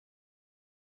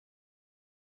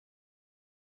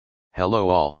Hello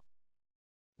all.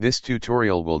 This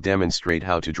tutorial will demonstrate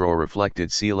how to draw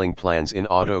reflected ceiling plans in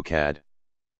AutoCAD.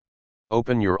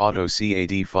 Open your Auto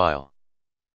CAD file.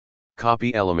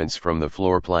 Copy elements from the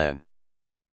floor plan.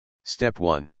 Step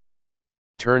 1.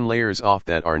 Turn layers off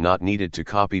that are not needed to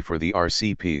copy for the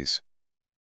RCPs.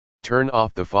 Turn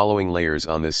off the following layers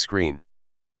on this screen.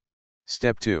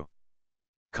 Step 2.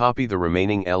 Copy the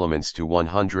remaining elements to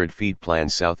 100 feet plan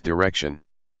south direction.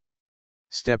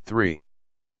 Step 3.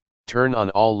 Turn on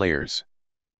all layers.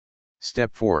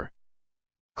 Step 4.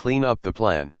 Clean up the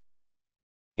plan.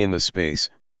 In the space,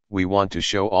 we want to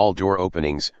show all door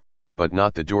openings, but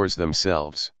not the doors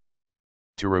themselves.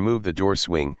 To remove the door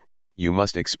swing, you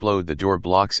must explode the door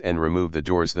blocks and remove the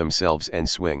doors themselves and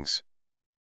swings.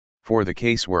 For the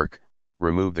casework,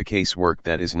 remove the casework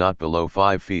that is not below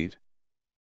 5 feet.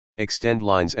 Extend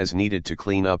lines as needed to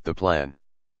clean up the plan.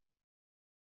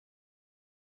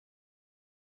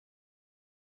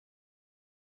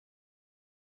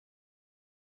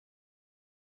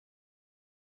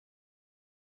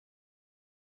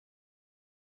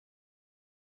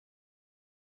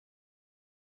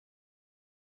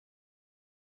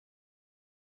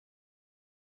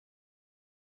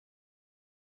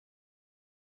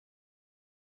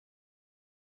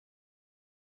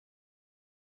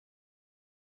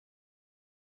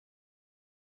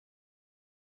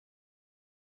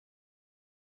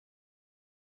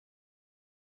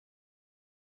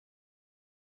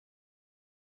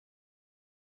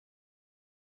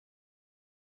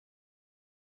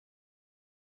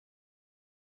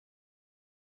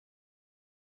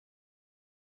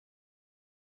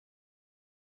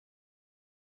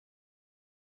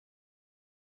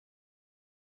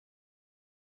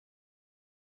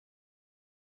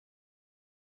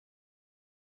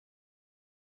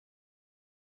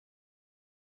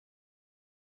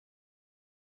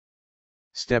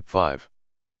 Step 5.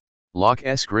 Lock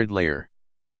S-grid layer.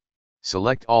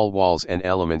 Select all walls and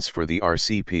elements for the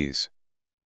RCPs.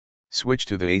 Switch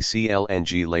to the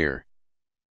ACLNG layer.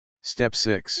 Step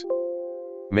 6.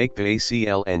 Make the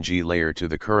ACLNG layer to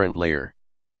the current layer.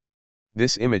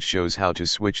 This image shows how to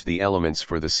switch the elements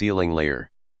for the ceiling layer.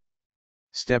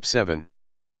 Step 7.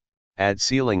 Add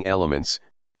ceiling elements,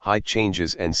 height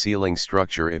changes and ceiling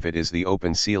structure if it is the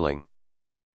open ceiling.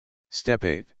 Step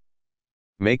 8.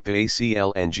 Make the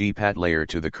ACLNG pad layer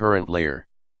to the current layer.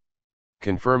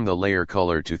 Confirm the layer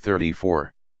color to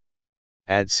 34.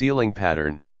 Add ceiling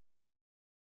pattern.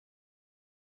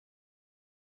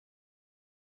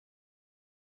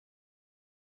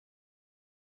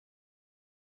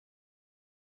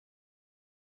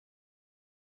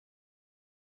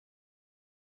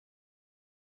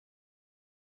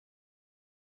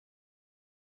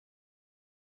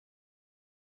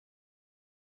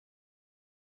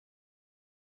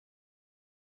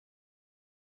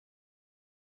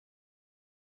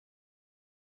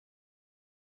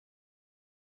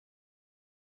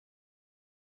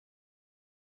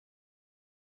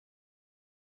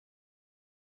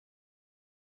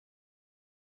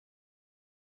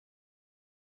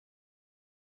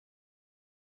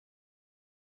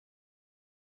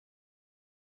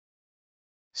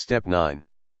 Step 9.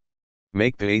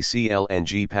 Make the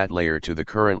ACLNG pad layer to the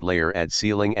current layer. Add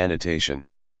ceiling annotation.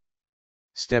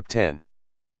 Step 10.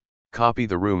 Copy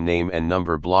the room name and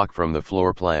number block from the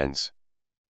floor plans.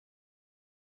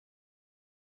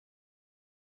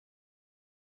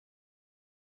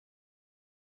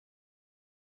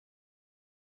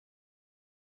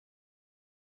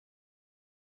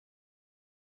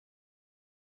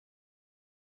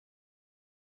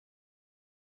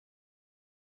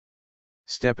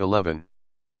 Step 11.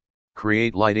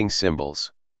 Create lighting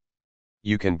symbols.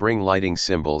 You can bring lighting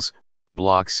symbols,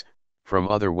 blocks, from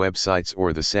other websites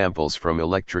or the samples from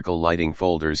electrical lighting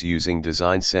folders using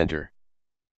Design Center.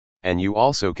 And you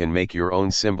also can make your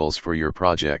own symbols for your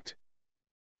project.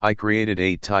 I created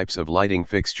 8 types of lighting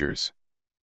fixtures.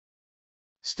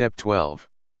 Step 12.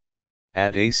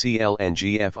 Add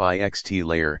ACLNG FIXT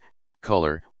layer,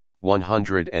 color,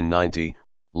 190,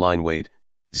 line weight,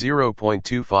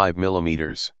 0.25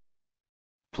 mm.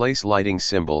 Place lighting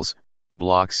symbols,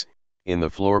 blocks, in the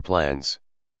floor plans.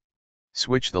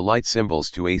 Switch the light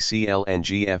symbols to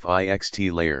ACLNG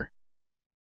FIXT layer.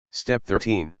 Step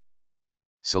 13.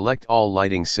 Select all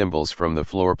lighting symbols from the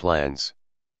floor plans.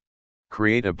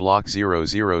 Create a block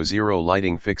 000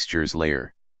 lighting fixtures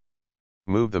layer.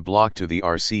 Move the block to the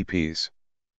RCPs.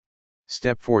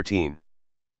 Step 14.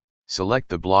 Select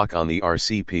the block on the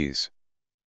RCPs.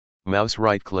 Mouse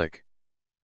right-click.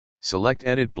 Select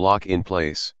Edit Block in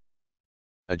place.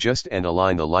 Adjust and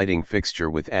align the lighting fixture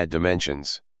with Add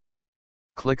Dimensions.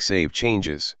 Click Save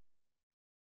Changes.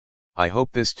 I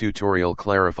hope this tutorial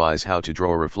clarifies how to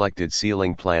draw reflected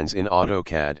ceiling plans in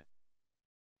AutoCAD.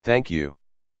 Thank you.